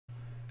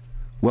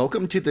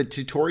Welcome to the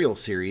tutorial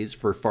series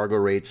for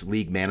FargoRate's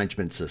league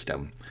management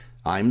system.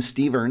 I'm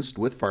Steve Ernst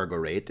with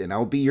FargoRate, and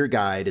I'll be your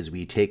guide as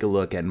we take a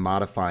look at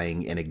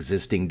modifying an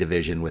existing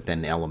division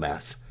within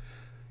LMS.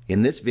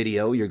 In this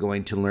video, you're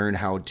going to learn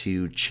how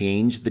to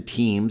change the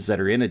teams that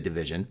are in a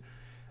division,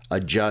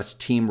 adjust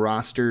team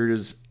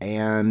rosters,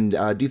 and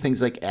do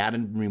things like add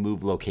and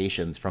remove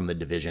locations from the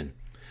division.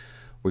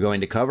 We're going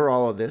to cover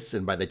all of this,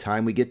 and by the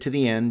time we get to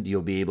the end,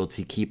 you'll be able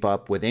to keep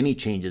up with any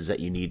changes that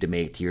you need to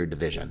make to your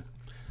division.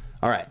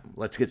 All right,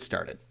 let's get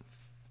started.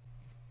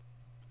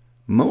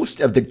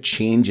 Most of the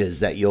changes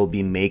that you'll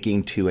be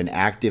making to an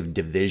active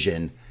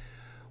division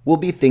will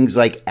be things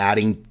like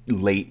adding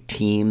late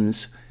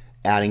teams,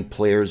 adding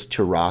players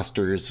to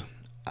rosters,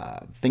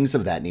 things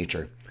of that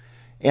nature.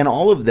 And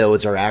all of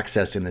those are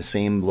accessed in the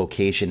same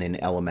location in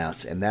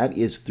LMS, and that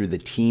is through the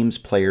Teams,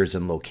 Players,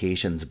 and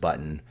Locations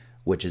button,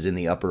 which is in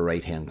the upper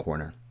right-hand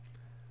corner.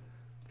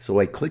 So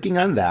by clicking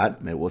on that,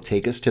 it will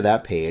take us to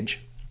that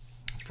page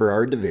for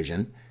our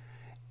division.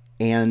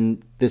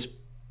 And this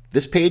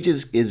page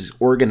is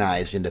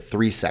organized into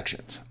three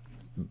sections.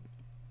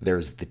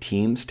 There's the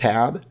Teams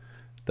tab,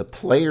 the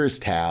Players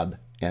tab,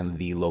 and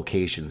the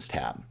Locations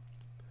tab.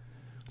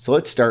 So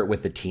let's start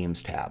with the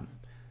Teams tab.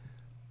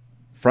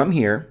 From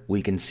here,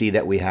 we can see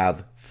that we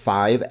have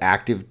 5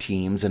 active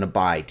teams and a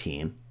bye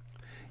team.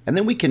 And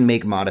then we can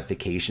make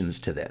modifications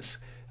to this.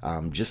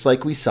 Just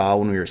like we saw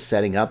when we were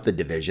setting up the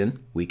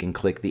division, we can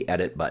click the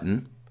Edit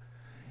button,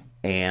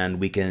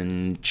 and we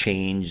can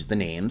change the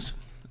names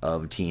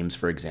of teams.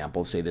 For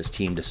example, say this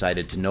team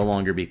decided to no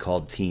longer be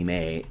called Team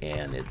A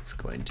and it's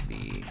going to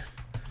be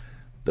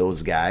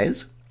those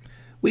guys.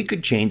 We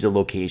could change the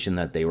location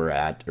that they were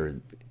at or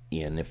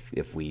in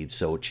if we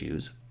so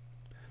choose.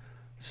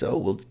 So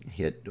we'll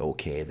hit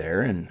OK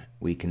there, and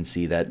we can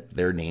see that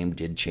their name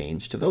did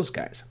change to those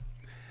guys.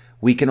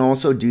 We can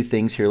also do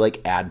things here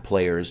like add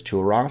players to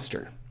a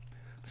roster.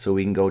 So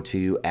we can go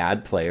to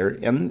add player,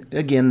 and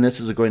again, this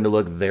is going to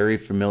look very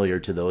familiar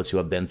to those who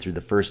have been through the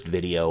first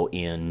video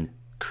in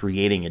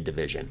creating a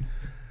division.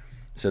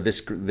 So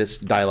this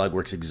dialog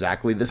works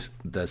exactly this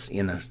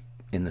in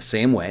the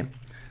same way.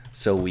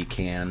 So we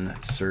can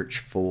search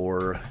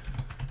for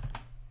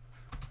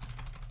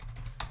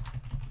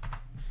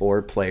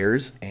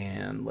players,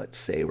 and let's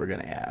say we're going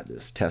to add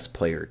this test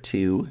player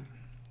 2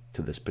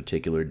 to this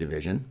particular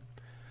division.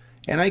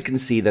 And I can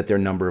see that their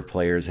number of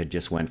players had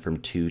just went from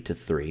 2 to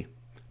 3.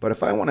 But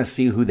if I want to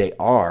see who they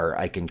are,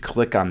 I can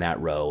click on that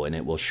row and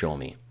it will show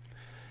me.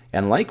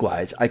 And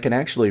likewise, I can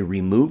actually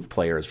remove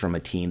players from a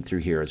team through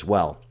here as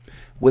well,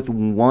 with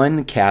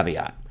one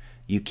caveat.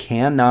 You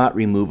cannot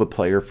remove a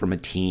player from a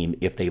team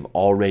if they've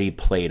already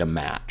played a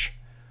match.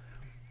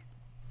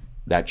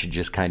 That should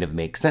just kind of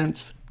make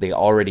sense. They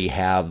already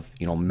have,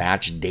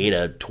 match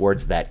data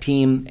towards that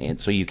team, and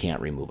so you can't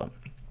remove them.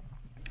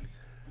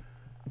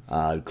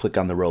 Click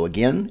on the row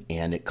again,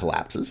 and it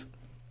collapses.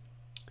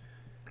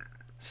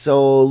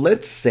 So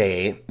let's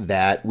say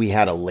that we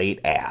had a late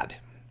add.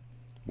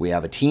 We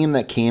have a team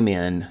that came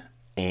in,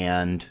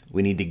 and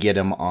we need to get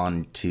them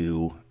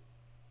onto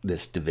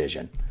this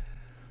division.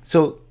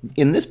 So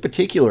in this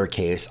particular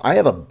case, I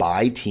have a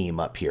bye team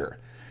up here.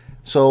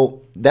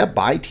 So that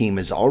bye team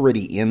is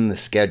already in the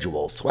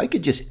schedule. So I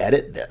could just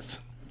edit this,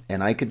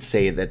 and I could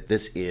say that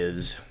this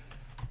is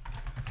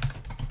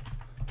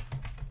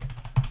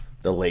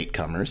the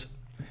latecomers,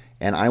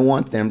 and I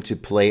want them to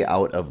play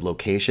out of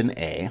location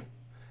A,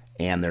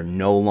 and they're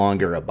no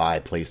longer a bye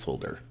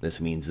placeholder. This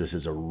means this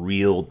is a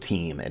real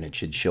team, and it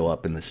should show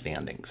up in the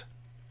standings.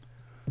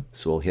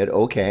 So we'll hit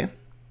OK.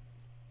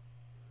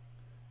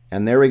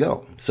 And there we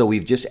go. So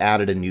we've just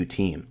added a new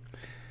team.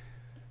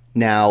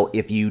 Now,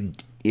 if you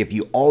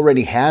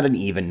already had an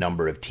even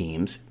number of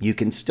teams, you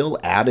can still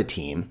add a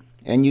team,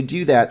 and you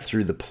do that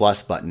through the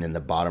plus button in the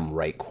bottom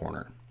right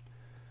corner.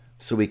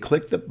 So we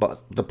click the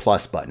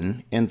plus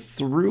button, and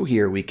through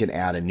here we can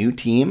add a new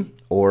team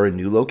or a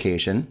new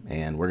location,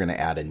 and we're going to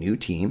add a new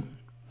team.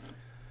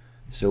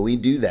 So we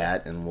do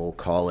that, and we'll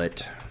call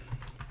it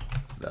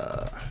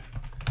the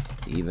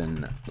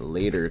even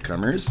later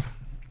comers,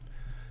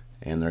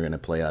 and they're going to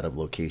play out of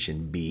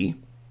location B.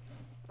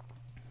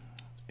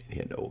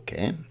 Hit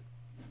OK.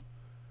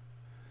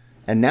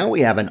 And now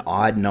we have an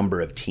odd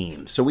number of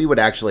teams, so we would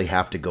actually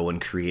have to go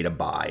and create a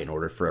bye in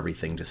order for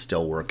everything to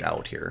still work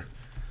out here.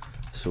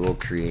 So we'll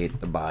create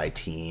a bye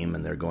team,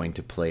 and they're going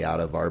to play out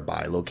of our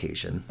bye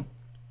location,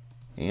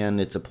 and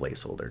it's a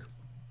placeholder.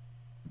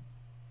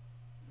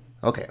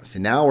 Okay, so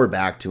now we're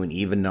back to an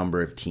even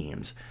number of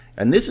teams,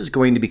 and this is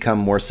going to become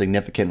more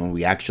significant when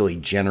we actually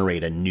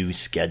generate a new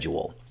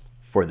schedule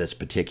for this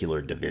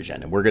particular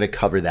division, and we're going to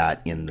cover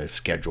that in the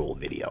schedule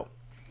video.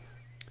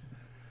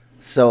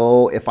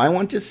 So if I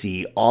want to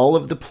see all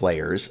of the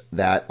players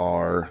that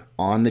are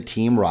on the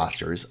team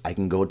rosters, I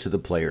can go to the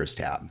Players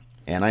tab.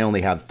 And I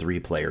only have 3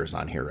 players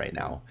on here right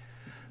now.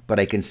 But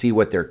I can see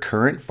what their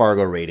current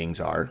Fargo ratings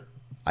are.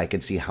 I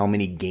can see how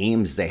many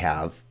games they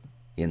have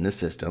in the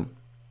system.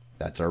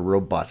 That's our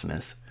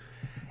robustness.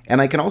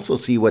 And I can also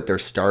see what their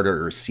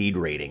starter or seed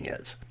rating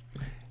is.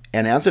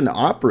 And as an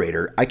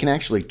operator, I can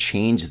actually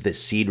change the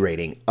seed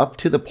rating up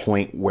to the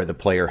point where the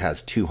player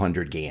has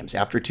 200 games.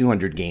 After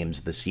 200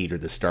 games, the seed or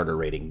the starter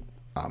rating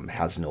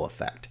has no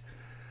effect.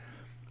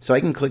 So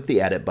I can click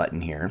the edit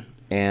button here,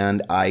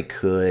 and I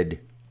could,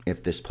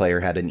 if this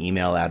player had an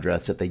email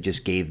address that they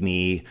just gave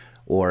me,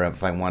 or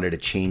if I wanted to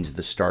change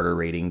the starter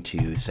rating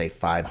to, say,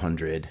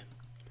 500,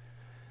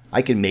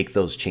 I can make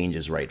those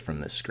changes right from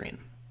this screen.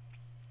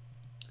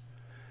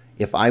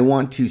 If I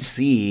want to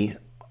see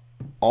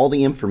all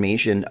the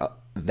information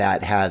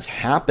that has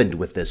happened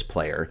with this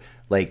player,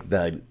 like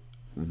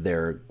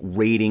their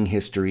rating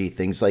history,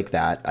 things like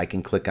that, I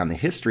can click on the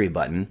history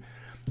button.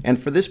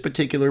 And for this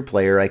particular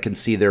player, I can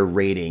see their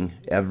rating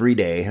every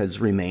day has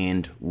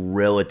remained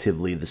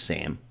relatively the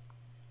same.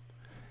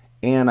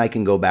 And I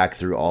can go back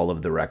through all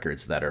of the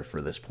records that are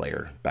for this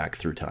player back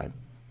through time.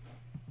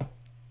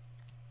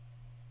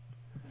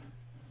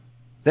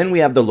 Then we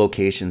have the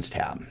locations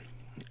tab.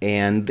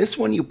 And this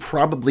one you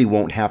probably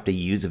won't have to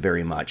use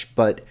very much,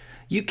 but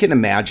you can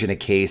imagine a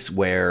case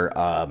where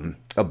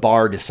a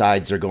bar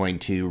decides they're going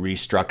to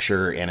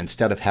restructure, and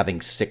instead of having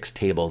 6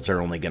 tables,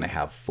 they're only going to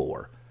have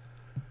 4.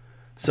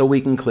 So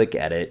we can click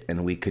edit,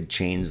 and we could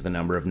change the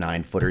number of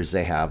 9-footers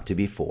they have to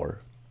be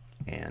 4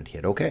 and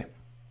hit OK.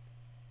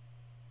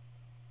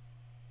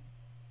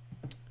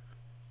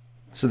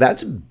 So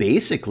that's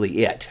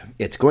basically it.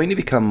 It's going to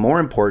become more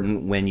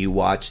important when you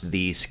watch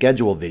the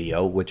schedule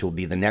video, which will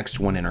be the next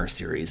one in our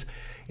series,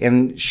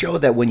 and show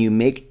that when you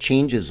make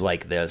changes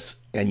like this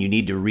and you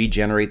need to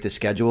regenerate the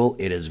schedule,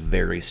 it is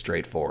very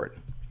straightforward.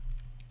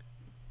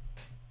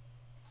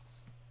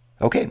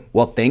 Okay,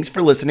 well, thanks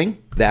for listening.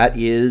 That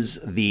is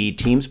the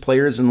Teams,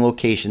 Players, and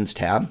Locations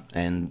tab,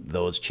 and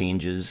those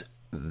changes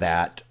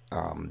that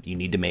you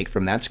need to make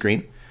from that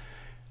screen.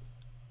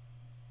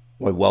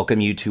 I welcome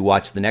you to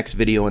watch the next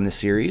video in the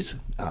series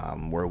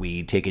where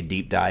we take a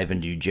deep dive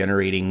into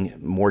generating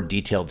more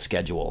detailed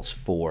schedules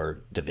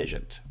for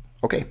divisions.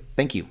 Okay,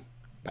 thank you.